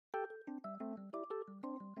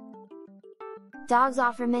Dogs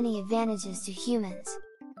offer many advantages to humans.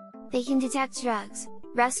 They can detect drugs,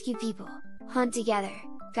 rescue people, hunt together,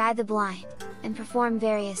 guide the blind, and perform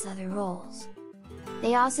various other roles.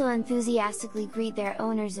 They also enthusiastically greet their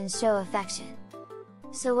owners and show affection.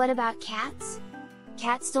 So what about cats?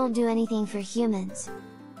 Cats don't do anything for humans.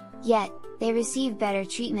 Yet, they receive better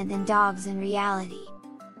treatment than dogs in reality.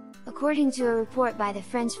 According to a report by the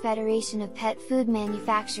French Federation of Pet Food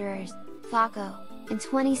Manufacturers, FACO, in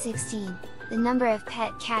 2016, the number of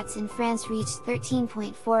pet cats in France reached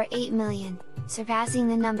 13.48 million, surpassing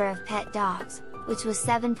the number of pet dogs, which was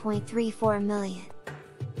 7.34 million.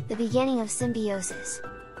 The beginning of symbiosis.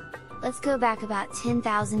 Let's go back about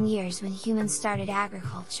 10,000 years when humans started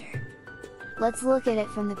agriculture. Let's look at it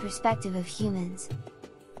from the perspective of humans.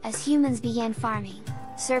 As humans began farming,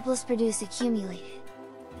 surplus produce accumulated.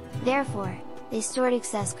 Therefore, they stored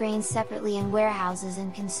excess grains separately in warehouses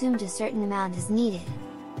and consumed a certain amount as needed.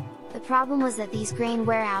 The problem was that these grain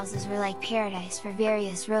warehouses were like paradise for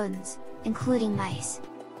various rodents, including mice.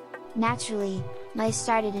 Naturally, mice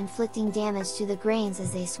started inflicting damage to the grains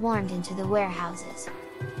as they swarmed into the warehouses.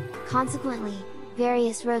 Consequently,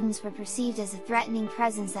 various rodents were perceived as a threatening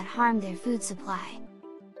presence that harmed their food supply.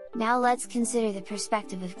 Now let's consider the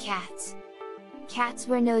perspective of cats. Cats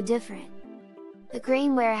were no different. The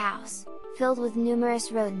grain warehouse, filled with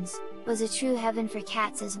numerous rodents, was a true heaven for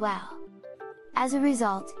cats as well. As a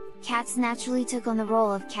result, cats naturally took on the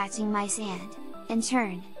role of catching mice and, in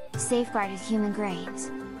turn, safeguarded human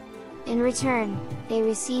grains. In return, they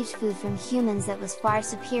received food from humans that was far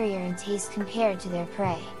superior in taste compared to their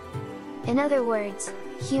prey. In other words,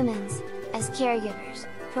 humans, as caregivers,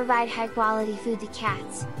 provide high-quality food to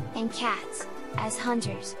cats, and cats, as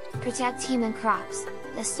hunters, protect human crops,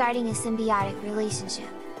 thus starting a symbiotic relationship.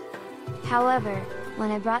 However,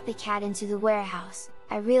 when I brought the cat into the warehouse,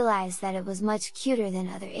 I realized that it was much cuter than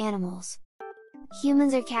other animals.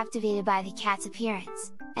 Humans are captivated by the cat's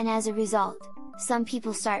appearance, and as a result, some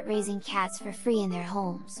people start raising cats for free in their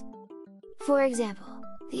homes. For example,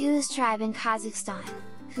 the Uyghur tribe in Kazakhstan,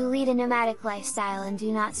 who lead a nomadic lifestyle and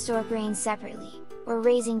do not store grain separately, were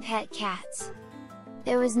raising pet cats.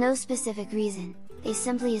 There was no specific reason, they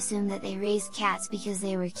simply assumed that they raised cats because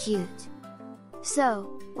they were cute.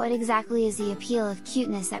 So, what exactly is the appeal of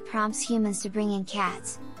cuteness that prompts humans to bring in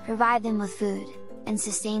cats, provide them with food, and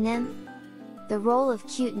sustain them? The role of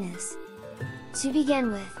cuteness. To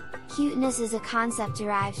begin with, cuteness is a concept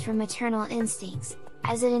derived from maternal instincts,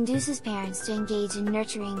 as it induces parents to engage in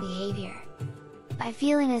nurturing behavior. By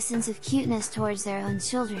feeling a sense of cuteness towards their own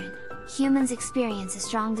children, humans experience a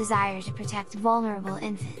strong desire to protect vulnerable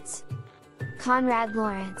infants. Konrad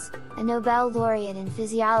Lorenz, a Nobel laureate in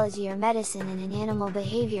physiology or medicine and an animal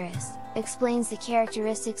behaviorist, explains the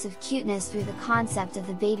characteristics of cuteness through the concept of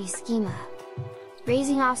the baby schema.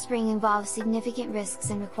 Raising offspring involves significant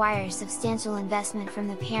risks and requires substantial investment from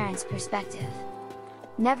the parent's perspective.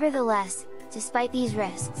 Nevertheless, despite these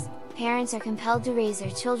risks, parents are compelled to raise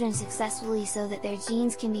their children successfully so that their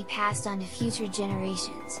genes can be passed on to future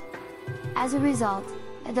generations. As a result,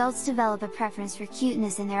 adults develop a preference for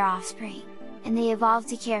cuteness in their offspring, and they evolve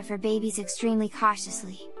to care for babies extremely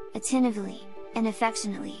cautiously, attentively, and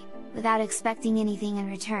affectionately, without expecting anything in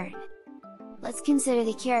return. Let's consider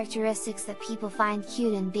the characteristics that people find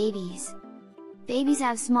cute in babies. Babies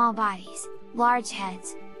have small bodies, large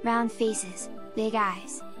heads, round faces, big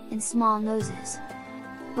eyes, and small noses.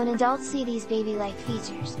 When adults see these baby-like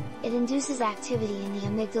features, it induces activity in the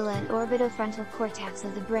amygdala and orbitofrontal cortex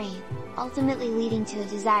of the brain, ultimately leading to a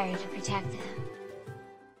desire to protect them.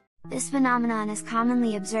 This phenomenon is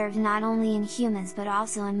commonly observed not only in humans but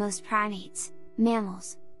also in most primates,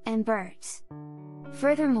 mammals, and birds.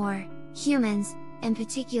 Furthermore, humans, in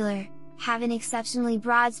particular, have an exceptionally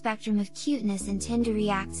broad spectrum of cuteness and tend to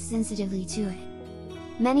react sensitively to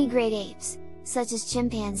it. Many great apes, such as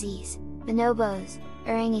chimpanzees, bonobos,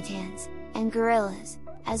 orangutans, and gorillas,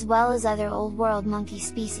 as well as other Old World monkey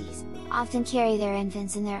species, often carry their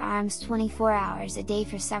infants in their arms 24 hours a day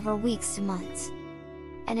for several weeks to months.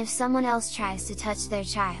 And if someone else tries to touch their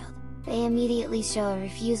child, they immediately show a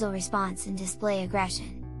refusal response and display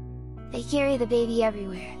aggression. They carry the baby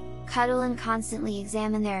everywhere, cuddle and constantly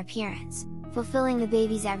examine their appearance, fulfilling the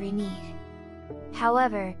baby's every need.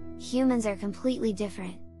 However, humans are completely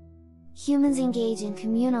different. Humans engage in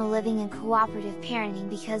communal living and cooperative parenting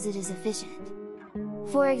because it is efficient.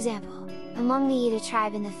 For example, among the Ida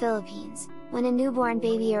tribe in the Philippines, when a newborn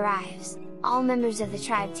baby arrives, all members of the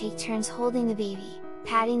tribe take turns holding the baby,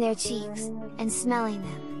 patting their cheeks, and smelling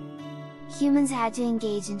them. Humans had to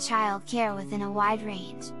engage in child care within a wide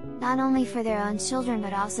range, not only for their own children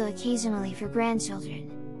but also occasionally for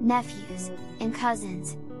grandchildren, nephews, and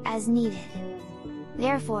cousins, as needed.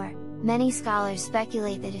 Therefore, many scholars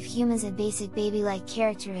speculate that if humans had basic baby-like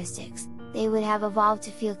characteristics, they would have evolved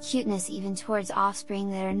to feel cuteness even towards offspring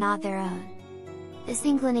that are not their own. This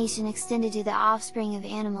inclination extended to the offspring of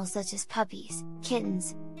animals such as puppies,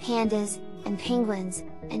 kittens, pandas, and penguins,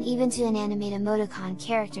 and even to inanimate emoticon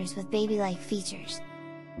characters with baby-like features.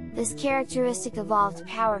 This characteristic evolved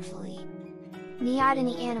powerfully.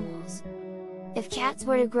 Neoteny animals. If cats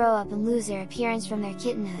were to grow up and lose their appearance from their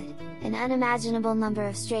kittenhood, an unimaginable number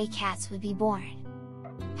of stray cats would be born.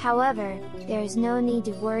 However, there is no need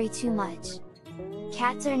to worry too much.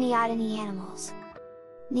 Cats are neoteny animals.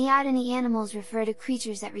 Neoteny animals refer to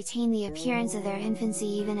creatures that retain the appearance of their infancy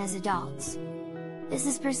even as adults. This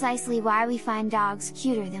is precisely why we find dogs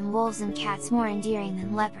cuter than wolves and cats more endearing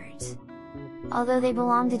than leopards. Although they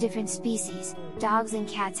belong to different species, dogs and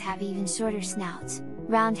cats have even shorter snouts,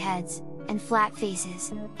 round heads, and flat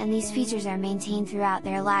faces, and these features are maintained throughout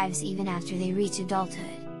their lives even after they reach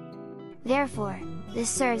adulthood. Therefore, this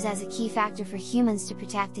serves as a key factor for humans to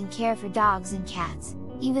protect and care for dogs and cats,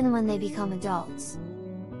 even when they become adults.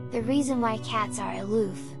 The reason why cats are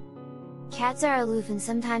aloof. Cats are aloof and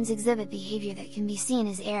sometimes exhibit behavior that can be seen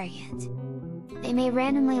as arrogant. They may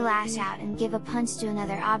randomly lash out and give a punch to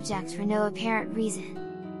another object for no apparent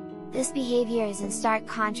reason. This behavior is in stark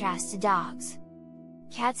contrast to dogs.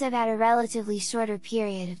 Cats have had a relatively shorter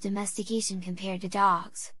period of domestication compared to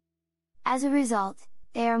dogs. As a result,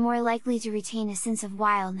 they are more likely to retain a sense of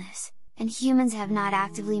wildness, and humans have not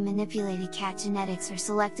actively manipulated cat genetics or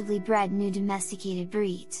selectively bred new domesticated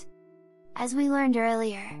breeds. As we learned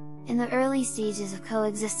earlier, in the early stages of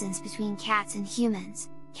coexistence between cats and humans,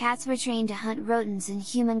 cats were trained to hunt rodents in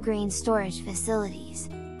human grain storage facilities.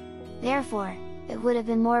 Therefore, it would have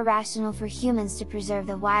been more rational for humans to preserve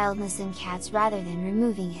the wildness in cats rather than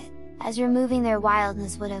removing it, as removing their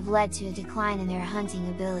wildness would have led to a decline in their hunting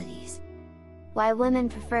abilities. Why women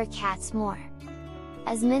prefer cats more.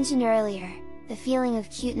 As mentioned earlier, the feeling of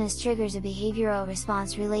cuteness triggers a behavioral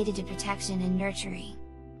response related to protection and nurturing.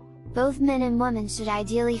 Both men and women should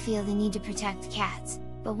ideally feel the need to protect cats,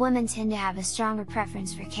 but women tend to have a stronger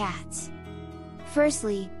preference for cats.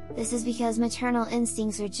 Firstly, this is because maternal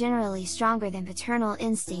instincts are generally stronger than paternal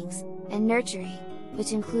instincts, and nurturing,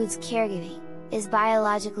 which includes caregiving, is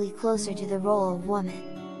biologically closer to the role of woman.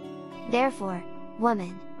 Therefore,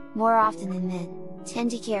 women, more often than men,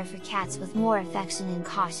 tend to care for cats with more affection and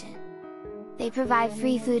caution. They provide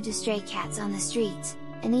free food to stray cats on the streets,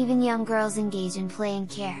 and even young girls engage in play and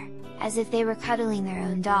care, as if they were cuddling their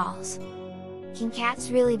own dolls. Can cats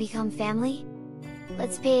really become family?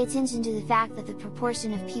 Let's pay attention to the fact that the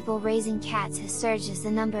proportion of people raising cats has surged as the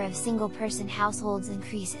number of single-person households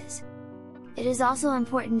increases. It is also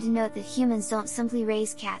important to note that humans don't simply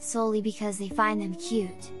raise cats solely because they find them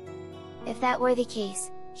cute. If that were the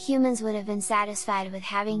case, humans would have been satisfied with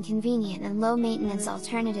having convenient and low-maintenance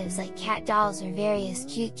alternatives like cat dolls or various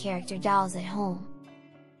cute character dolls at home.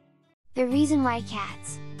 The reason why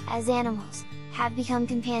cats, as animals, have become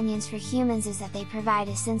companions for humans is that they provide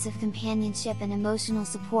a sense of companionship and emotional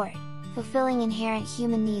support, fulfilling inherent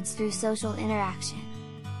human needs through social interaction.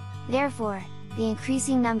 Therefore, the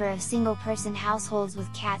increasing number of single-person households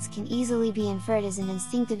with cats can easily be inferred as an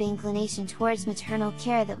instinctive inclination towards maternal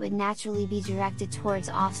care that would naturally be directed towards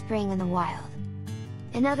offspring in the wild.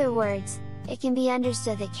 In other words, it can be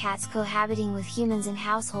understood that cats cohabiting with humans in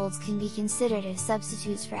households can be considered as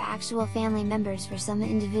substitutes for actual family members for some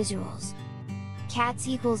individuals. Cats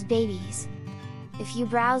equals babies. If you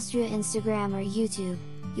browse through Instagram or YouTube,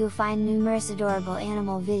 you'll find numerous adorable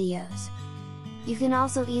animal videos. You can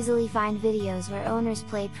also easily find videos where owners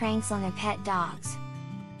play pranks on their pet dogs.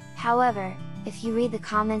 However, if you read the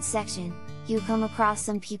comments section, you'll come across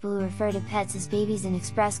some people who refer to pets as babies and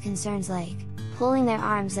express concerns like, pulling their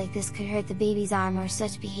arms like this could hurt the baby's arm, or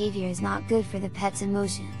such behavior is not good for the pet's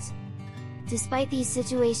emotions. Despite these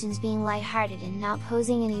situations being lighthearted and not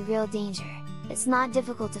posing any real danger, it's not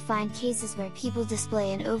difficult to find cases where people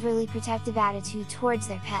display an overly protective attitude towards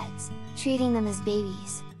their pets, treating them as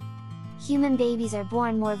babies. Human babies are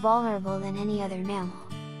born more vulnerable than any other mammal.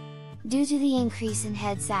 Due to the increase in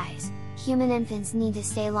head size, human infants need to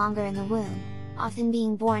stay longer in the womb, often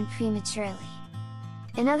being born prematurely.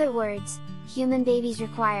 In other words, human babies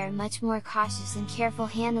require much more cautious and careful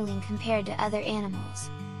handling compared to other animals.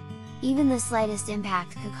 Even the slightest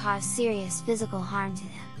impact could cause serious physical harm to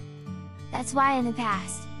them. That's why in the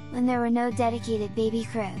past, when there were no dedicated baby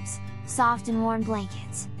cribs, soft and warm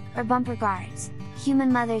blankets, or bumper guards,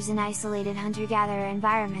 human mothers in isolated hunter-gatherer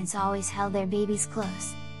environments always held their babies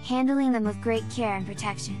close, handling them with great care and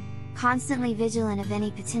protection, constantly vigilant of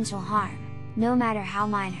any potential harm, no matter how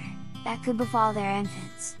minor, that could befall their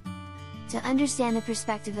infants. To understand the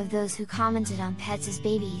perspective of those who commented on pets as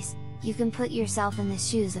babies, you can put yourself in the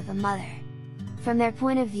shoes of a mother. From their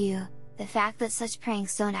point of view, the fact that such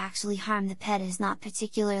pranks don't actually harm the pet is not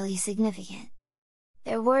particularly significant.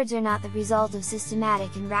 Their words are not the result of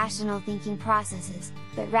systematic and rational thinking processes,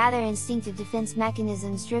 but rather instinctive defense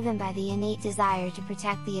mechanisms driven by the innate desire to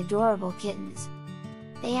protect the adorable kittens.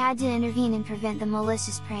 They had to intervene and prevent the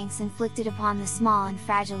malicious pranks inflicted upon the small and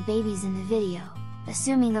fragile babies in the video,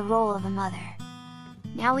 assuming the role of a mother.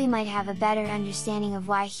 Now we might have a better understanding of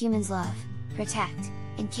why humans love, protect,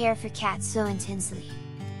 and care for cats so intensely.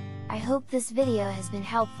 I hope this video has been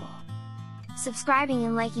helpful. Subscribing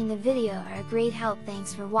and liking the video are a great help.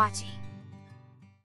 Thanks for watching.